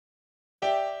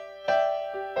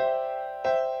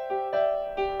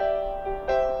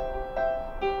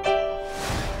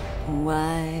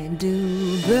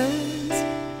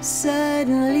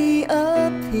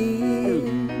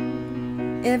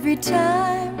every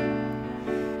time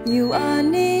you are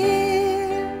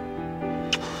near.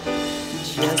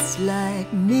 Just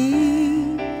like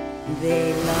me,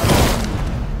 they love.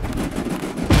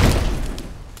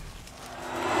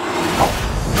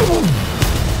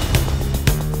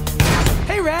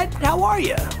 Hey, Red, how are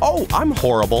you? Oh, I'm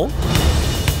horrible.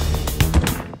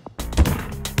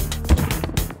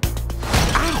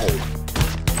 Ow!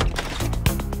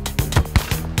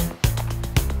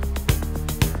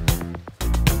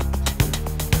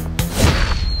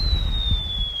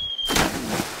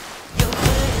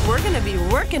 We're gonna be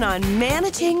working on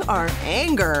managing our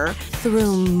anger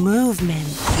through movement.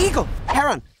 Eagle,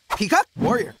 heron, peacock,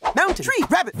 warrior, mountain, tree,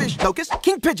 rabbit, fish, locust,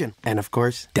 king pigeon, and of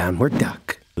course, downward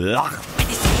duck.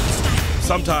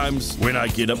 Sometimes when I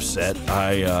get upset,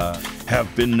 I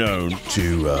have been known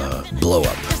to blow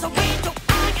up.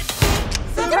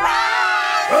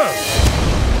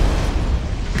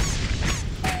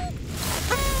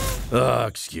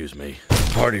 Excuse me.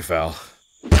 Party foul.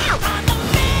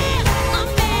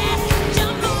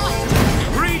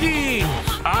 Greetings!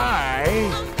 I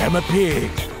am a pig.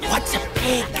 What's a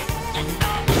pig?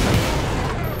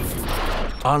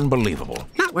 Unbelievable.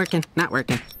 Not working, not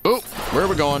working, Oh, where are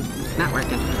we going? not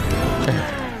working.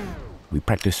 We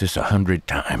practiced this 100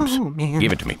 times. Oh, man.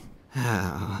 Give it to me.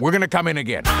 We're gonna come in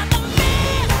again.